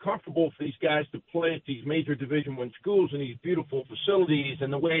comfortable for these guys to play at these major Division I schools and these beautiful facilities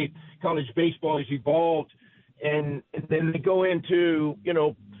and the way college baseball has evolved. And then they go into,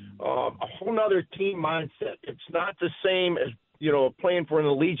 a whole nother team mindset. It's not the same as, playing for an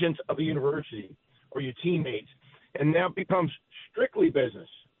allegiance of a university or your teammates. And now it becomes strictly business.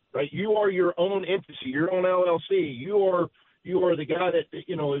 Right, you are your own entity, your own LLC. You are the guy that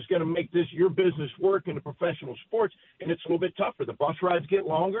is going to make this your business work in the professional sports, and it's a little bit tougher. The bus rides get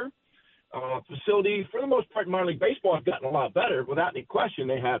longer. Facilities, for the most part, minor league baseball have gotten a lot better, without any question.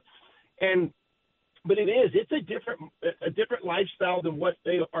 They have, but it's a different lifestyle than what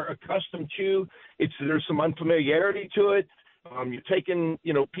they are accustomed to. There's some unfamiliarity to it. You're taking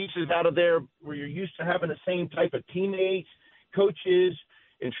pieces out of there where you're used to having the same type of teammates, coaches,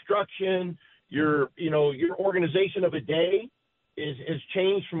 instruction, your organization of a day has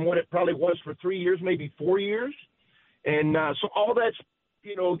changed from what it probably was for 3 years, maybe 4 years. And so all that's,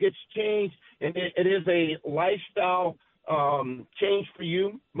 gets changed, and it is a lifestyle change for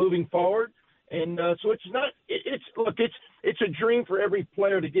you moving forward. And so it's a dream for every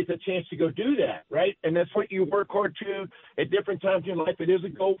player to get the chance to go do that, right? And that's what you work hard to at different times in your life. It is a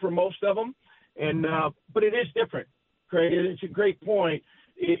goal for most of them, and but it is different, Craig. It's a great point.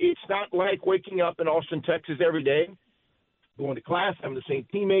 It's not like waking up in Austin, Texas every day, going to class, having the same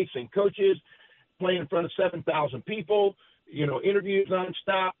teammates, same coaches, playing in front of 7,000 people, interviews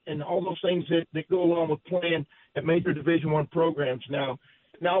nonstop, and all those things that go along with playing at major Division I programs. Now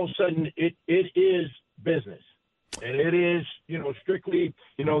all of a sudden, it is business. And it is, strictly,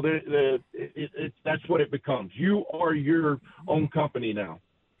 that's what it becomes. You are your own company now.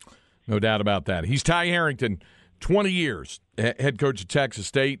 No doubt about that. He's Ty Harrington, 20 years, head coach at Texas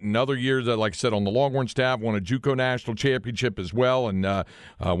State, and other years, like I said, on the Longhorn staff, won a JUCO national championship as well, and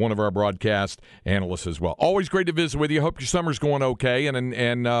one of our broadcast analysts as well. Always great to visit with you. Hope your summer's going okay,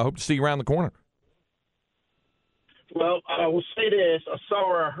 and hope to see you around the corner. Well, I will say this.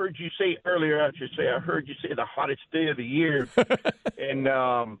 I heard you say earlier, I heard you say the hottest day of the year, and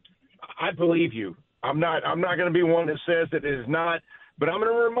I believe you. I'm not going to be one that says that it is not, but I'm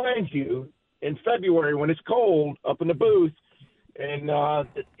going to remind you in February when it's cold up in the booth, and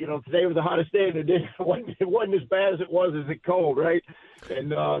today was the hottest day, and it wasn't as bad as it was as it cold, right?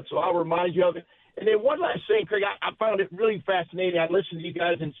 And so I'll remind you of it. And then one last thing, Craig, I found it really fascinating. I listened to you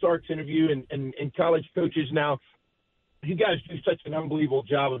guys in Stark's interview and college coaches now. You guys do such an unbelievable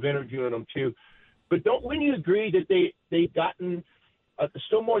job of interviewing them too, but wouldn't you agree that they've gotten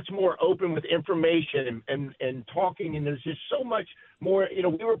so much more open with information and talking, and there's just so much more.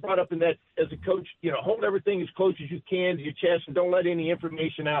 We were brought up in that as a coach. Hold everything as close as you can to your chest and don't let any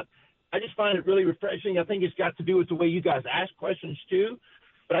information out. I just find it really refreshing. I think it's got to do with the way you guys ask questions too.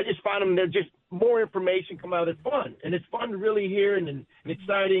 But I just find them they're just more information come out. It's fun, and it's fun to really hear and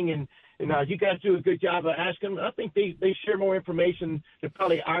exciting and you guys do a good job of asking. I think they share more information than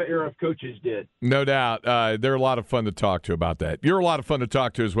probably our era of coaches did. No doubt. They're a lot of fun to talk to about that. You're a lot of fun to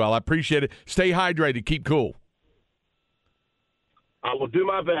talk to as well. I appreciate it. Stay hydrated. Keep cool. I will do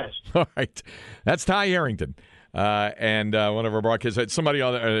my best. All right. That's Ty Harrington. And one of our broadcasts, somebody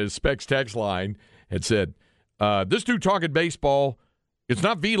on the Specs text line had said, this dude talking baseball, it's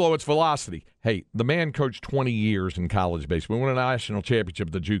not velo, it's velocity. Hey, the man coached 20 years in college baseball. We won a national championship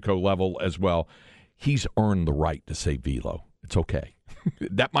at the JUCO level as well. He's earned the right to say velo. It's okay.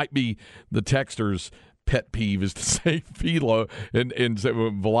 That might be the texter's pet peeve is to say velo and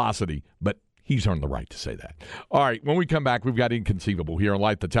velocity, but he's earned the right to say that. All right, when we come back, we've got Inconceivable here on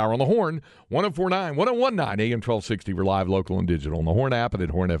Light the Tower on the Horn, 104.9, 101.9, AM 1260. We're live, local, and digital on the Horn app and at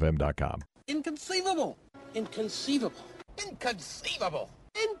hornfm.com. Inconceivable. Inconceivable. Inconceivable.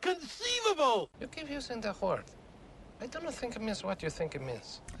 Inconceivable. You keep using the word. I don't think it means what you think it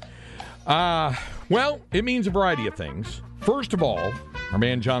means. Well, it means a variety of things. First of all, our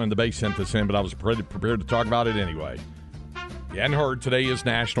man John in the Bay sent this in, but I was prepared to talk about it anyway. You hadn't heard, today is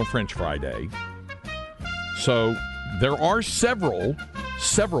National French Fry Day. So there are several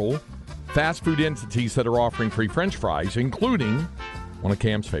fast food entities that are offering free French fries, including one of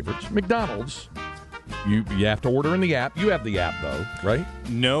Cam's favorites, McDonald's. You have to order in the app. You have the app, though, right?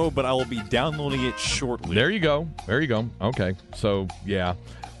 No, but I will be downloading it shortly. There you go. Okay. So, yeah.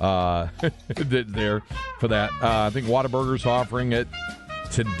 There for that. I think Whataburger's offering it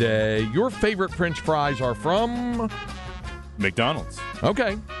today. Your favorite French fries are from? McDonald's.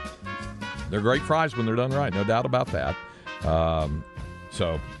 Okay. They're great fries when they're done right. No doubt about that.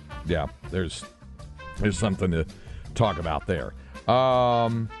 So, yeah, there's something to talk about there.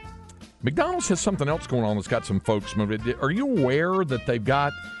 McDonald's has something else going on that's got some folks moving. Are you aware that they've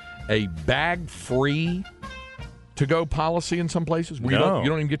got a bag-free to-go policy in some places? Where No. You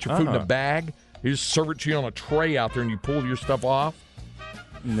don't even get your food in a bag. You just serve it to you on a tray out there and you pull your stuff off?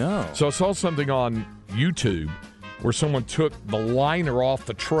 No. So I saw something on YouTube where someone took the liner off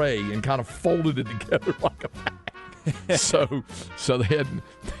the tray and kind of folded it together like a bag. so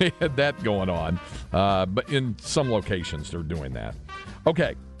they had that going on. But in some locations, they're doing that.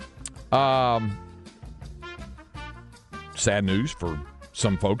 Okay. Sad news for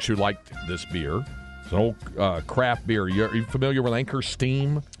some folks who liked this beer. It's an old craft beer. Are you familiar with Anchor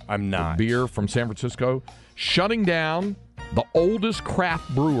Steam? I'm not. Beer from San Francisco. Shutting down. The oldest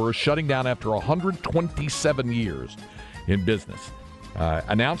craft brewer shutting down after 127 years in business.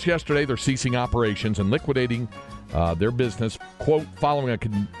 Announced yesterday they're ceasing operations and liquidating their business, quote, following a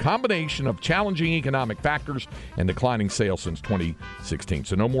combination of challenging economic factors and declining sales since 2016.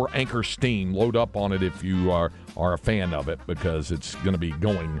 So no more Anchor Steam. Load up on it if you are a fan of it, because it's going to be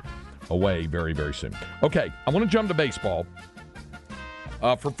going away very, very soon. Okay, I want to jump to baseball.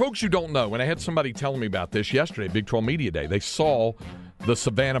 For folks who don't know, and I had somebody telling me about this yesterday, Big 12 Media Day, they saw the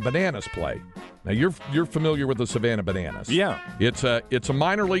Savannah Bananas play. Now, you're familiar with the Savannah Bananas. Yeah. It's a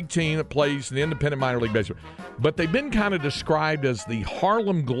minor league team that plays in the independent minor league baseball. But they've been kind of described as the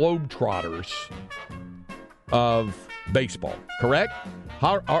Harlem Globetrotters of baseball, correct?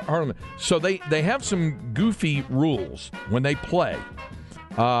 Harlem. So they have some goofy rules when they play.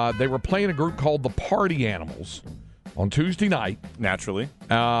 They were playing a group called the Party Animals on Tuesday night. Naturally.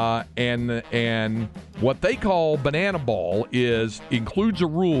 And what they call banana ball includes a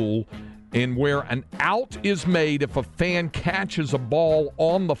rule in where an out is made if a fan catches a ball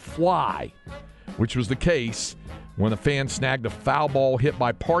on the fly, which was the case when a fan snagged a foul ball hit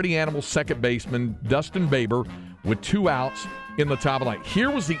by party animal second baseman Dustin Baber with 2 outs in the top of the ninth. Here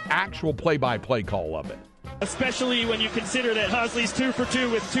was the actual play-by-play call of it. Especially when you consider that Hosley's 2 for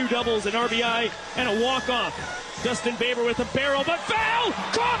 2 with 2 doubles, an RBI, and a walk-off. Dustin Baber with a barrel, but foul!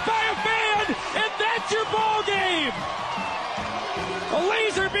 Caught by a fan! And that's your ball game! A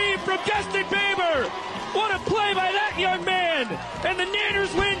laser beam from Dustin Baber! What a play by that young man! And the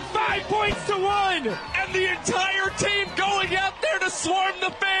Nanners win 5-1! And the entire team going out there to swarm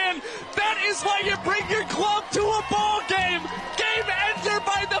the fan! That is why you bring your club to a ball game! Game entered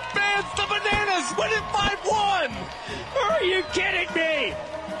by the fans! The Bananas win it 5-1! Are you kidding me?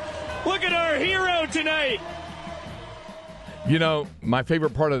 Look at our hero tonight! You know, my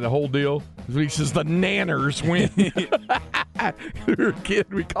favorite part of the whole deal is when he says the Nanners win. We were a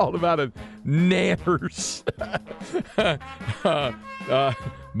kid, we called him out of Nanners.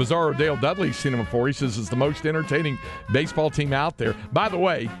 Bizarro Dale Dudley's seen him before. He says it's the most entertaining baseball team out there. By the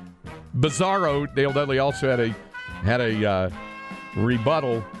way, Bizarro Dale Dudley also had a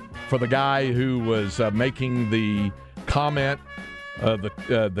rebuttal for the guy who was making the comment,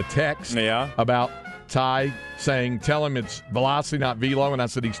 the text about Ty saying, tell him it's velocity, not velo. And I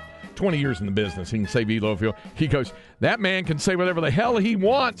said, he's 20 years in the business. He can say velo if he goes, that man can say whatever the hell he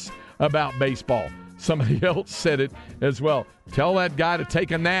wants about baseball. Somebody else said it as well. Tell that guy to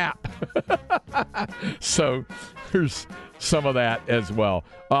take a nap. So there's some of that as well.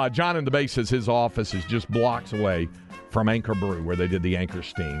 John in the Bay says his office is just blocks away from Anchor Brew where they did the Anchor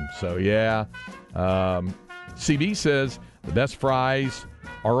Steam. So, yeah. CB says the best fries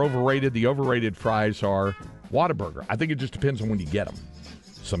are overrated. The overrated fries are Whataburger. I think it just depends on when you get them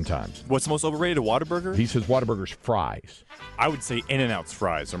sometimes. What's the most overrated, Whataburger? He says Whataburger's fries. I would say In-N-Out's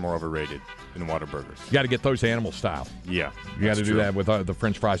fries are more overrated than Whataburger's. You got to get those animal style. Yeah. You got to do that with the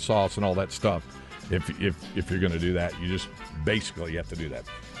French fry sauce and all that stuff. If you're going to do that, you just basically have to do that.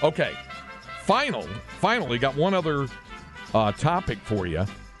 Okay. Finally, got one other topic for you.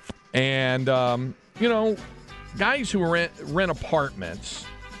 And, guys who rent apartments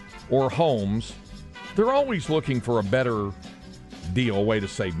or homes, they're always looking for a better deal, a way to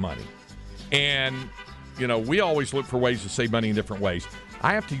save money. And, we always look for ways to save money in different ways.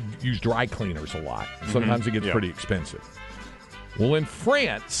 I have to use dry cleaners a lot. Sometimes it gets pretty expensive. Well, in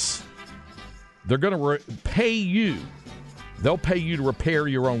France, they're going to pay you. They'll pay you to repair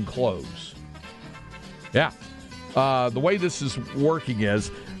your own clothes. Yeah. The way this is working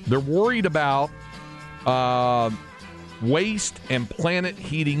is they're worried about waste and planet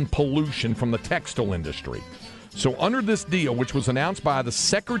heating pollution from the textile industry. So under this deal, which was announced by the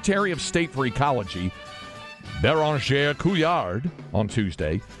Secretary of State for Ecology, Bérangère Couillard, on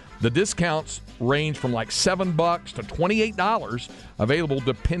Tuesday, the discounts range from like $7 to $28, available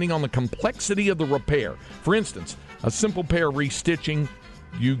depending on the complexity of the repair. For instance, a simple pair of restitching,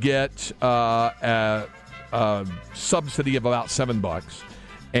 you get a subsidy of about $7,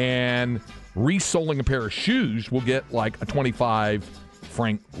 and resoling a pair of shoes will get like a 25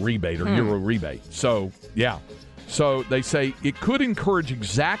 franc rebate or euro rebate. So, yeah. So they say it could encourage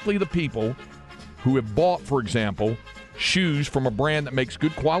exactly the people who have bought, for example, shoes from a brand that makes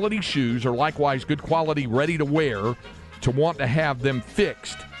good quality shoes or likewise good quality ready to wear to want to have them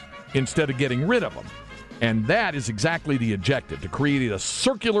fixed instead of getting rid of them. And that is exactly the objective, to create a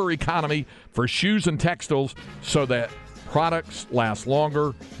circular economy for shoes and textiles so that products last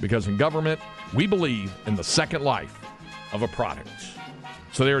longer, because in government, we believe in the second life of a product.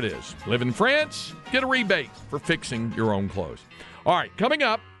 So there it is. Live in France, get a rebate for fixing your own clothes. All right, coming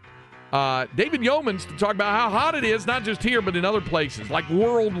up, David Yeomans to talk about how hot it is, not just here, but in other places, like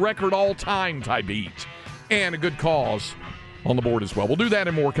world record all-time type heat. And a good cause on the board as well. We'll do that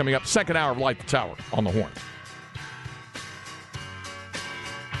and more coming up. Second hour of Light the Tower on the Horn.